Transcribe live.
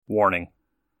Warning.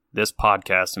 This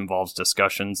podcast involves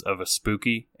discussions of a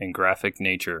spooky and graphic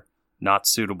nature, not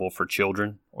suitable for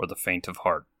children or the faint of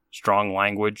heart. Strong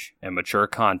language and mature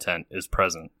content is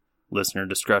present. Listener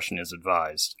discretion is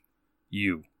advised.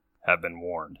 You have been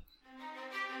warned.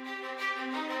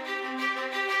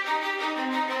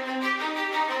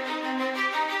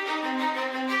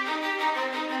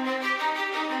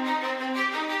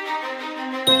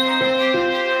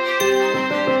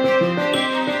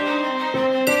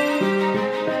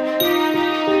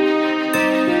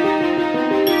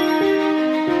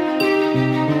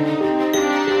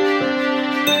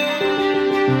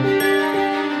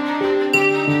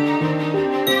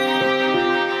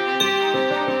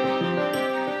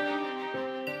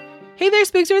 Hey there,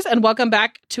 Spooksters, and welcome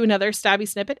back to another Stabby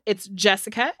Snippet. It's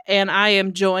Jessica, and I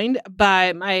am joined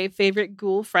by my favorite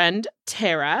ghoul friend,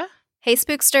 Tara. Hey,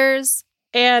 Spooksters.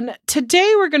 And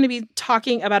today we're going to be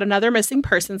talking about another missing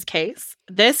persons case.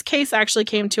 This case actually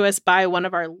came to us by one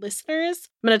of our listeners.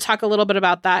 I'm going to talk a little bit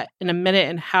about that in a minute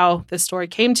and how the story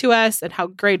came to us and how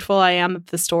grateful I am that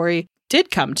the story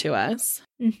did come to us.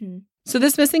 Mm-hmm. So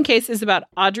this missing case is about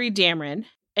Aubrey Dameron.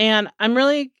 And I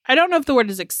don't know if the word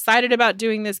is excited about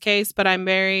doing this case, but I'm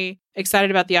very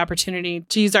excited about the opportunity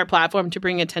to use our platform to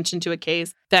bring attention to a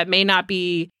case that may not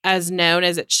be as known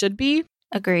as it should be.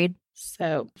 Agreed.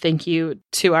 So thank you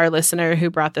to our listener who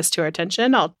brought this to our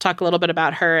attention. I'll talk a little bit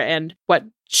about her and what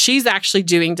she's actually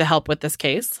doing to help with this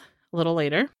case a little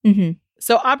later. Mm-hmm.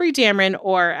 So Aubrey Dameron,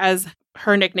 or as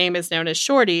her nickname is known as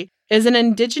Shorty, is an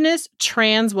indigenous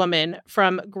trans woman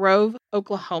from Grove,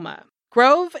 Oklahoma.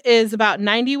 Grove is about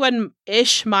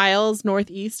 91-ish miles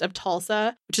northeast of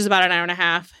Tulsa, which is about an hour and a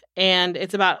half, and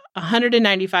it's about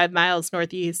 195 miles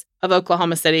northeast of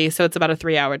Oklahoma City, so it's about a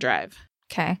 3-hour drive.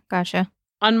 Okay, gotcha.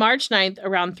 On March 9th,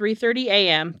 around 3:30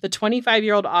 a.m., the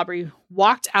 25-year-old Aubrey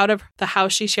walked out of the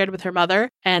house she shared with her mother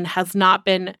and has not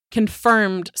been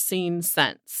confirmed seen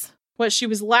since. What she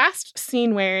was last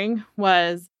seen wearing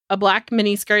was a black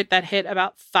miniskirt that hit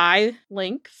about thigh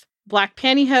length, black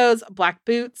pantyhose, black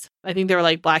boots. I think they were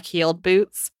like black heeled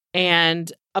boots,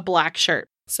 and a black shirt.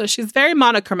 So she's very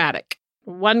monochromatic,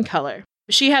 one color.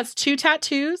 She has 2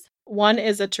 tattoos. One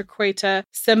is a turquoise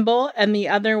symbol, and the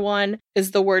other one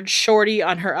is the word Shorty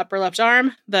on her upper left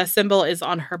arm. The symbol is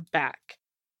on her back.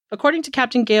 According to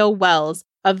Captain Gail Wells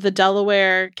of the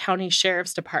Delaware County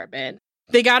Sheriff's Department,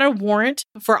 they got a warrant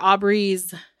for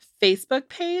Aubrey's Facebook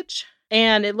page.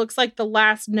 And it looks like the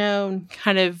last known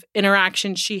kind of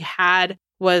interaction she had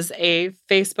was a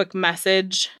Facebook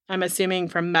message, I'm assuming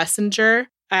from Messenger,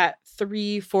 at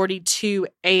 3:42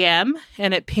 a.m.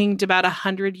 And it pinged about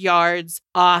 100 yards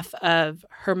off of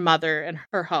her mother and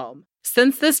her home.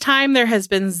 Since this time, there has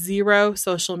been zero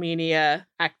social media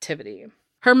activity.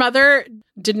 Her mother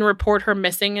didn't report her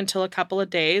missing until a couple of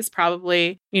days,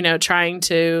 probably, trying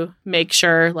to make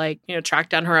sure, track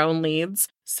down her own leads.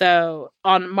 So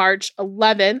on March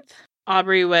 11th,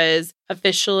 Aubrey was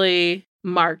officially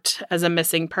marked as a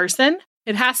missing person.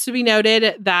 It has to be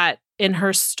noted that in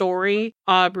her story,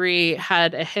 Aubrey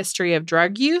had a history of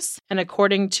drug use. And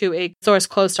according to a source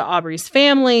close to Aubrey's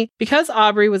family, because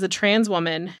Aubrey was a trans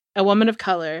woman, a woman of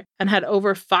color, and had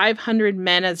over 500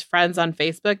 men as friends on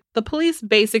Facebook, the police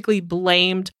basically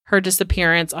blamed her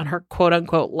disappearance on her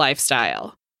quote-unquote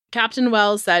lifestyle. Captain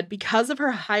Wells said, because of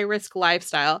her high-risk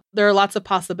lifestyle, there are lots of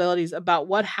possibilities about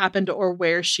what happened or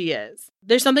where she is.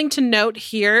 There's something to note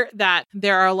here that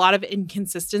there are a lot of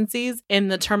inconsistencies in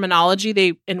the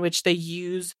terminology in which they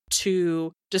use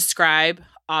to describe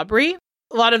Aubrey.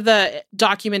 A lot of the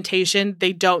documentation,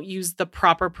 they don't use the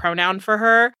proper pronoun for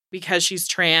her because she's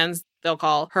trans. They'll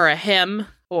call her a him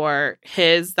or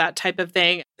his, that type of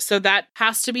thing. So that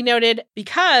has to be noted,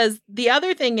 because the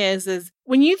other thing is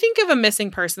when you think of a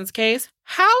missing persons case,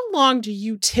 how long do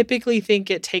you typically think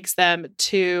it takes them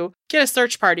to get a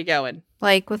search party going?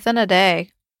 Like within a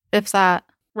day, if that.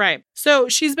 Right. So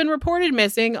she's been reported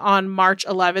missing on March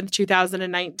 11th,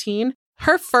 2019.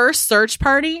 Her first search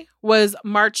party was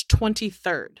March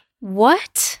 23rd.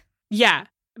 What? Yeah.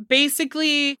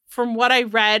 Basically, from what I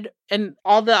read, and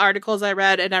all the articles I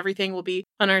read and everything will be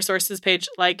on our sources page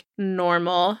like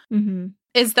normal,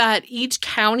 is that each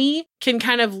county can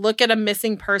kind of look at a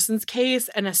missing persons case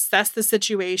and assess the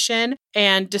situation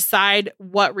and decide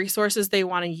what resources they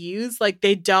want to use. I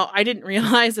didn't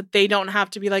realize that they don't have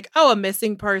to be like, oh, a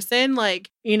missing person.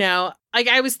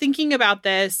 I was thinking about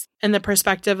this in the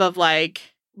perspective of like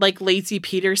Lacey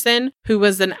Peterson, who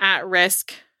was an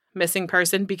at-risk missing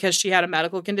person because she had a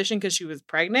medical condition because she was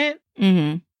pregnant.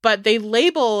 Mm-hmm. But they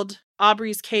labeled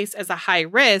Aubrey's case as a high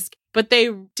risk but they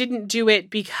didn't do it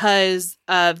because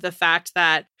of the fact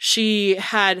that she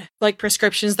had like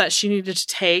prescriptions that she needed to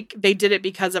take. They did it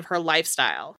because of her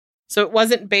lifestyle. So it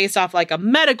wasn't based off like a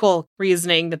medical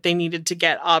reasoning that they needed to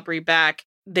get Aubrey back.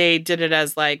 They did it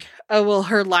as like, oh, well,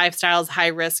 her lifestyle is high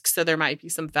risk, so there might be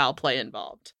some foul play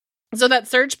involved. So that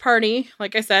search party,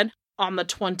 like I said, on the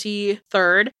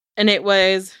 23rd, and it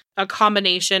was a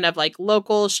combination of like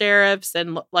local sheriffs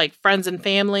and like friends and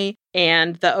family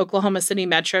and the Oklahoma City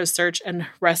Metro Search and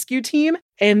Rescue Team.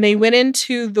 And they went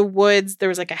into the woods. There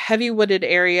was like a heavy wooded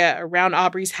area around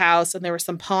Aubrey's house, and there were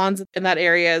some ponds in that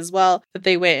area as well that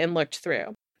they went and looked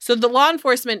through. So the law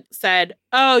enforcement said,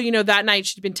 oh, you know, that night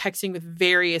she'd been texting with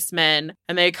various men,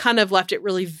 and they kind of left it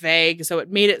really vague. So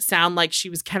it made it sound like she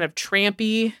was kind of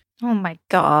trampy. Oh my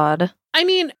God. I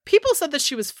mean, people said that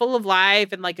she was full of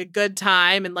life and like a good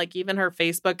time. And like even her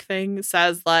Facebook thing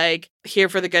says like here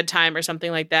for the good time or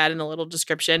something like that in a little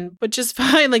description, which is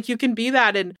fine. Like you can be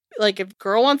that. And like if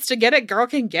girl wants to get it, girl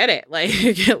can get it. Like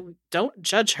don't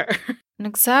judge her.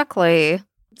 Exactly.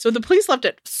 So the police left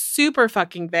it super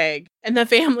fucking vague. And the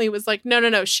family was like,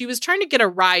 no. She was trying to get a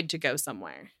ride to go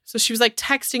somewhere. So she was like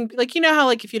texting, like, you know how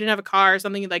like if you didn't have a car or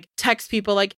something, you'd like text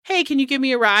people like, hey, can you give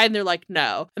me a ride? And they're like,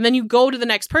 no. And then you go to the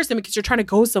next person because you're trying to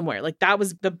go somewhere. Like that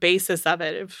was the basis of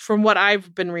it from what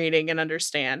I've been reading and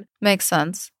understand. Makes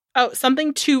sense. Oh,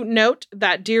 something to note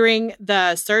that during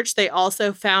the search, they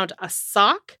also found a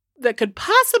sock that could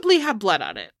possibly have blood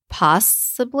on it.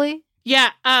 Possibly?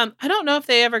 Yeah, I don't know if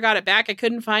they ever got it back. I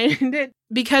couldn't find it.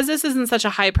 Because this isn't such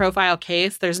a high-profile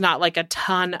case, there's not like a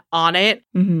ton on it.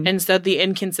 Mm-hmm. And so the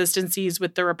inconsistencies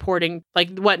with the reporting,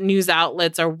 like what news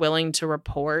outlets are willing to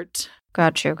report.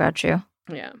 Got you.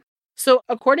 Yeah. So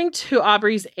according to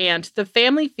Aubrey's aunt, the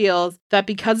family feels that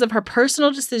because of her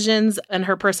personal decisions and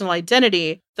her personal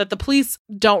identity, that the police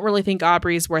don't really think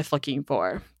Aubrey's worth looking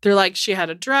for. They're like, she had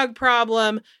a drug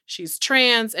problem, she's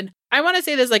trans, and I want to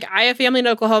say this, like, I have family in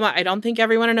Oklahoma. I don't think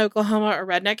everyone in Oklahoma are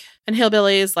redneck and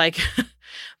hillbillies. Like,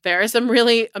 there are some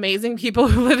really amazing people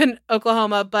who live in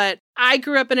Oklahoma, but I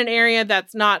grew up in an area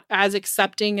that's not as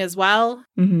accepting as well.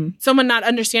 Mm-hmm. Someone not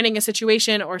understanding a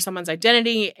situation or someone's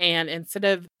identity, and instead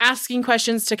of asking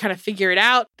questions to kind of figure it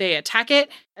out, they attack it.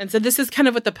 And so this is kind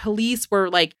of what the police were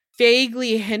like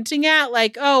vaguely hinting at,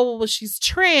 like, oh, well, she's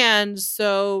trans,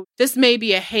 so this may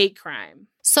be a hate crime.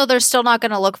 So they're still not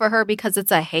going to look for her because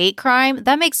it's a hate crime?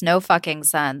 That makes no fucking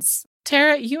sense.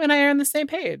 Tara, you and I are on the same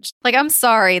page. Like, I'm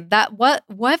sorry. That what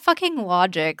fucking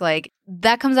logic? Like,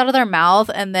 that comes out of their mouth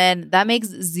and then that makes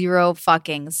zero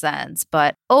fucking sense.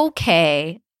 But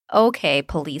okay,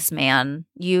 policeman.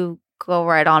 You go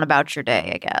right on about your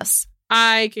day, I guess.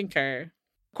 I concur.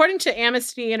 According to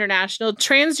Amnesty International,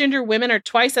 transgender women are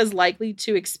twice as likely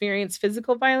to experience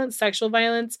physical violence, sexual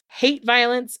violence, hate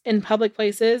violence in public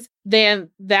places than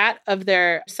that of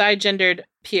their side-gendered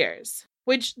peers.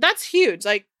 Which, that's huge.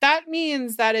 Like, that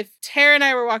means that if Tara and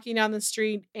I were walking down the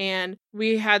street and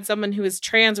we had someone who is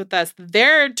trans with us,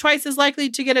 they're twice as likely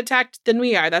to get attacked than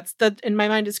we are. That's in my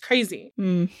mind, is crazy.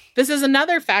 This is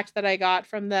another fact that I got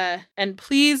from and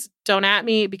please don't at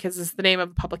me because this is the name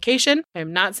of a publication. I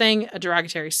am not saying a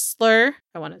derogatory slur.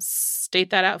 I want to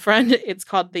state that out front. It's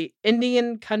called the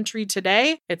Indian Country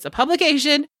Today. It's a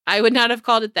publication. I would not have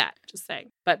called it that, just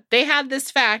saying. But they had this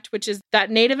fact, which is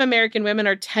that Native American women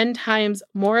are 10 times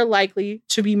more likely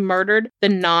to be murdered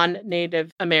than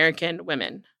non-Native American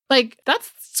women. Like,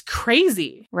 that's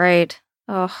crazy. Right.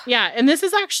 Oh. Yeah, and this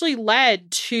has actually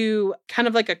led to kind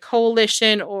of like a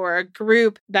coalition or a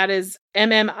group that is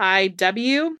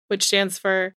MMIW, which stands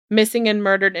for Missing and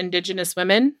Murdered Indigenous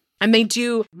Women. And they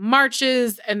do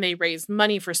marches and they raise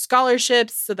money for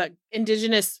scholarships so that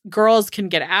Indigenous girls can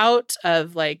get out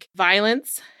of like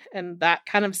violence and that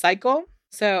kind of cycle.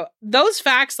 So those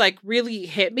facts like really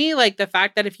hit me. Like the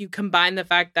fact that if you combine the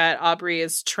fact that Aubrey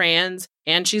is trans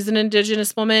and she's an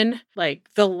Indigenous woman, like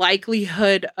the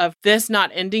likelihood of this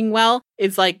not ending well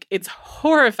is like, it's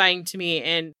horrifying to me.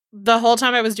 And the whole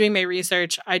time I was doing my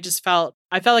research, I felt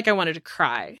like I wanted to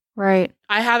cry. Right.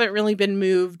 I haven't really been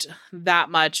moved that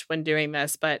much when doing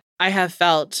this, but I have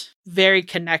felt very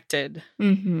connected.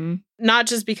 Mm-hmm. Not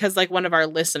just because like one of our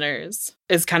listeners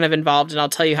is kind of involved, and I'll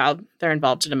tell you how they're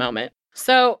involved in a moment.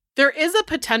 So there is a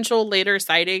potential later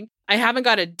sighting. I haven't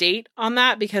got a date on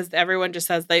that because everyone just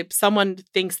says someone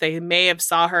thinks they may have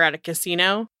saw her at a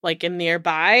casino, like in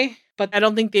nearby. But I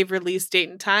don't think they've released date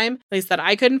and time, at least that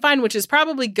I couldn't find, which is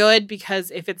probably good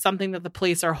because if it's something that the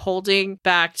police are holding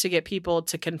back to get people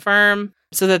to confirm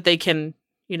so that they can,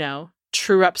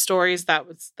 true up stories, that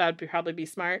would probably be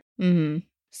smart. Mm-hmm.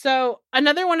 So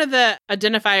another one of the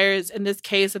identifiers in this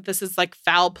case that this is like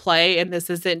foul play and this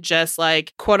isn't just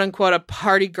like quote unquote a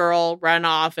party girl run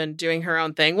off and doing her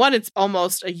own thing. One, it's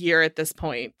almost a year at this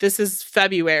point. This is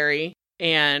February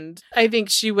and I think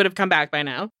she would have come back by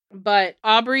now. But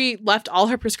Aubrey left all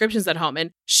her prescriptions at home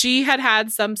and she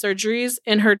had some surgeries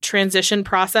in her transition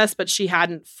process, but she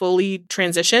hadn't fully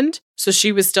transitioned. So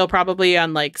she was still probably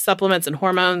on like supplements and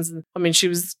hormones. I mean, she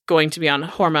was going to be on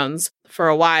hormones for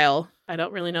a while. I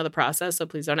don't really know the process, so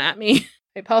please don't at me.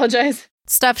 I apologize.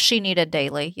 Stuff she needed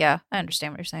daily. Yeah, I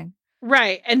understand what you're saying.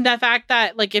 Right. And the fact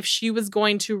that like if she was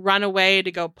going to run away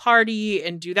to go party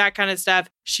and do that kind of stuff,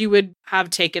 she would have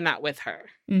taken that with her.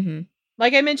 Mm-hmm.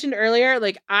 Like I mentioned earlier,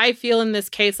 like I feel in this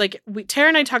case, like Tara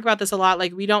and I talk about this a lot.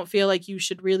 Like we don't feel like you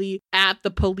should really at the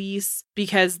police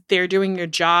because they're doing your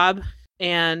job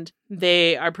and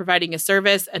they are providing a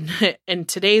service. And in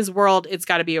today's world, it's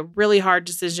got to be a really hard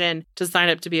decision to sign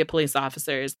up to be a police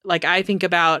officer. Like I think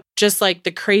about just like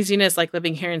the craziness, like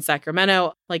living here in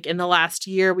Sacramento, like in the last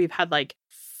year, we've had like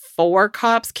 4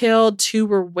 cops killed, 2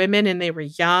 were women and they were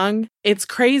young. It's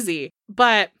crazy.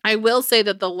 But I will say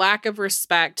that the lack of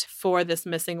respect for this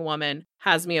missing woman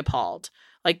has me appalled.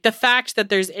 Like the fact that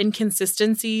there's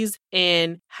inconsistencies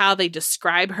in how they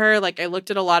describe her. Like I looked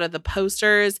at a lot of the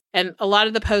posters and a lot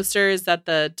of the posters that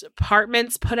the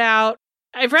departments put out.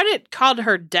 I've read it called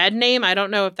her dead name. I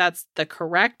don't know if that's the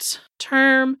correct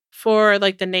term for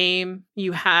like the name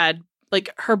you had, like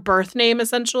her birth name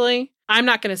essentially. I'm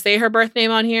not going to say her birth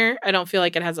name on here. I don't feel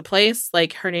like it has a place.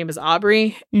 Like her name is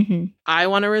Aubrey. Mm-hmm. I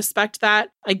want to respect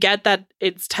that. I get that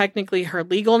it's technically her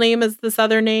legal name is this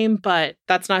other name, but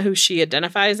that's not who she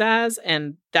identifies as.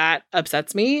 And that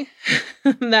upsets me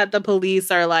that the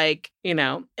police are like, you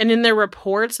know, and in their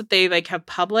reports that they like have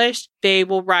published, they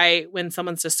will write when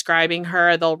someone's describing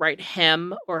her, they'll write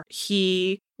him or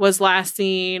he was last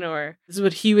seen or this is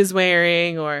what he was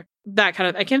wearing or that kind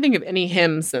of, I can't think of any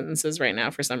him sentences right now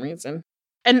for some reason.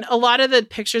 And a lot of the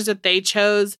pictures that they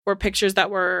chose were pictures that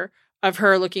were of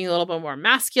her looking a little bit more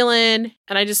masculine.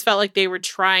 And I just felt like they were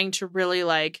trying to really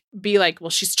like be like, well,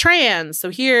 she's trans.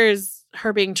 So here's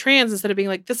her being trans instead of being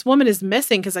like, this woman is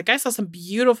missing. Cause like I saw some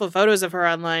beautiful photos of her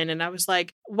online and I was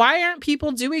like, why aren't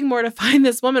people doing more to find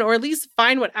this woman or at least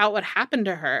find out what happened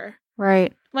to her?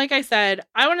 Right. Like I said,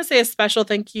 I want to say a special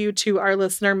thank you to our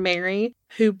listener, Mary,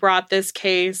 who brought this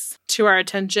case to our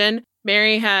attention.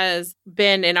 Mary has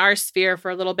been in our sphere for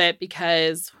a little bit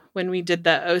because when we did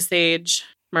the Osage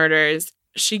murders,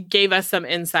 she gave us some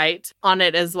insight on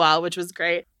it as well, which was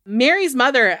great. Mary's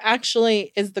mother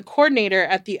actually is the coordinator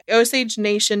at the Osage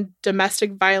Nation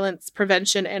Domestic Violence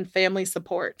Prevention and Family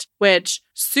Support, which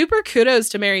super kudos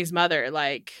to Mary's mother.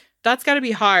 Like, that's got to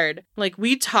be hard. Like,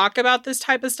 we talk about this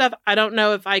type of stuff. I don't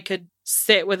know if I could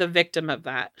sit with a victim of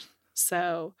that.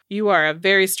 So you are a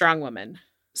very strong woman.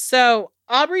 So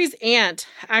Aubrey's aunt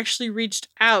actually reached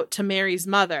out to Mary's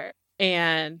mother,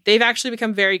 and they've actually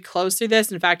become very close through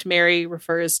this. In fact, Mary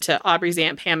refers to Aubrey's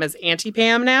Aunt Pam as Auntie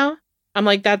Pam now. I'm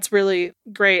like, that's really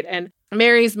great. And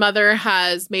Mary's mother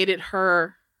has made it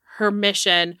her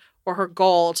mission or her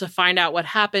goal to find out what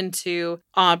happened to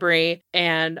Aubrey.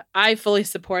 And I fully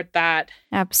support that.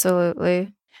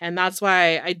 Absolutely. And that's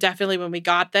why I definitely, when we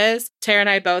got this, Tara and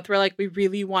I both were like, we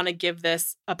really want to give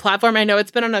this a platform. I know it's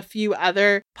been on a few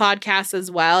other podcasts as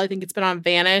well. I think it's been on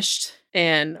Vanished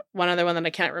and one other one that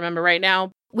I can't remember right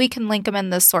now. We can link them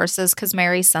in the sources because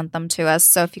Mary sent them to us.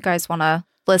 So if you guys want to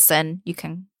listen, you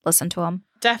can listen to them.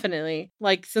 Definitely.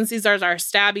 Like, since these are our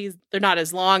stabbies, they're not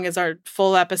as long as our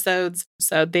full episodes.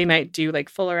 So they might do like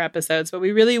fuller episodes. But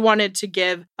we really wanted to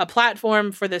give a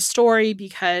platform for this story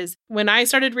because when I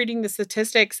started reading the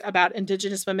statistics about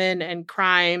Indigenous women and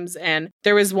crimes, and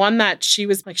there was one that she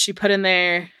put in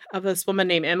there of this woman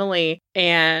named Emily,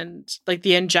 and like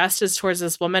the injustice towards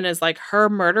this woman is like her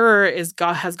murderer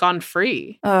has gone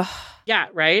free. Ugh. Yeah,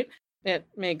 right? It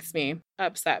makes me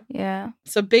upset. Yeah.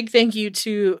 So big thank you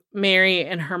to Mary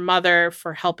and her mother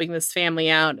for helping this family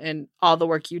out and all the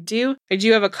work you do. I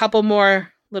do have a couple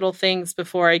more little things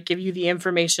before I give you the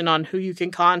information on who you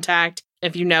can contact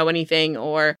if you know anything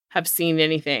or have seen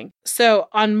anything. So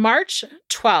on March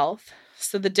 12th,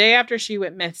 so the day after she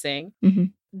went missing,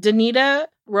 Danita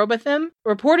Robotham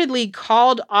reportedly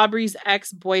called Aubrey's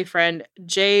ex-boyfriend,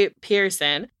 Jay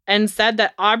Pearson, and said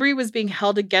that Aubrey was being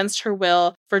held against her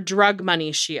will for drug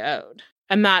money she owed.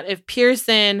 And that if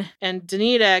Pearson and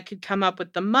Danita could come up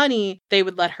with the money, they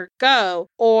would let her go.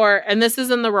 And this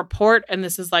is in the report, and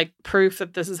this is like proof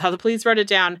that this is how the police wrote it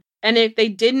down. And if they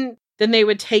didn't, then they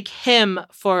would take him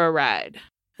for a ride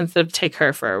instead of take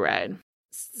her for a ride.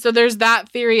 So there's that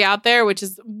theory out there, which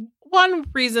is one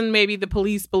reason maybe the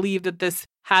police believe that this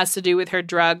has to do with her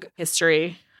drug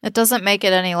history. It doesn't make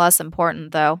it any less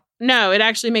important, though. No, it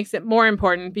actually makes it more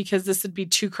important because this would be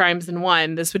 2 crimes in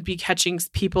one. This would be catching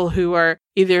people who are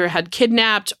either had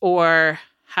kidnapped or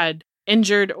had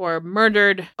injured or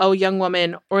murdered a young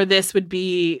woman, or this would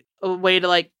be a way to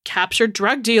like capture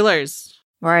drug dealers.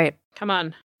 Right. Come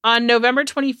on. On November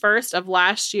 21st of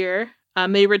last year,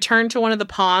 they returned to one of the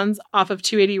ponds off of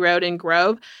 280 Road in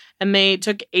Grove, and they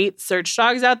took 8 search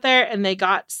dogs out there, and they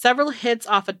got several hits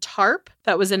off a tarp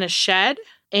that was in a shed,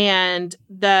 and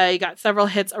they got several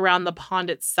hits around the pond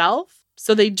itself.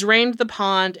 So they drained the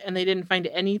pond, and they didn't find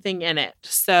anything in it.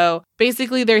 So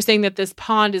basically, they're saying that this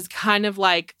pond is kind of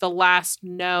like the last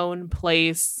known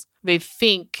place they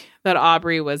think that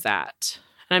Aubrey was at.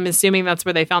 And I'm assuming that's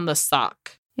where they found the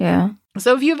sock. Yeah.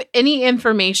 So if you have any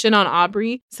information on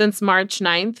Aubrey since March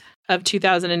 9th of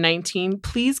 2019,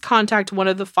 please contact one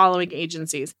of the following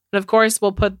agencies. And of course,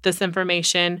 we'll put this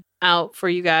information out for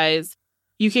you guys.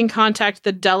 You can contact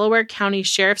the Delaware County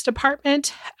Sheriff's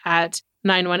Department at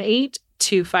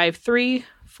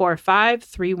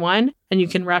 918-253-4531. And you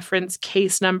can reference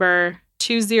case number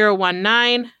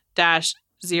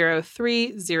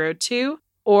 2019-0302.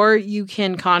 Or you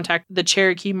can contact the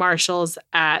Cherokee Marshals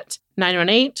at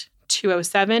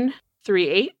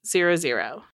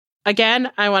 918-207-3800.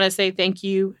 Again, I want to say thank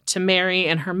you to Mary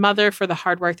and her mother for the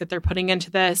hard work that they're putting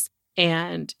into this.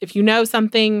 And if you know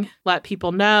something, let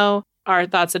people know. Our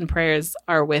thoughts and prayers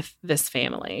are with this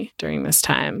family during this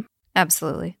time.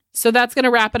 Absolutely. So that's going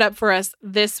to wrap it up for us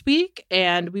this week.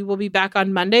 And we will be back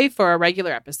on Monday for a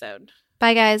regular episode.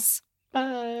 Bye, guys.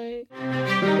 Bye.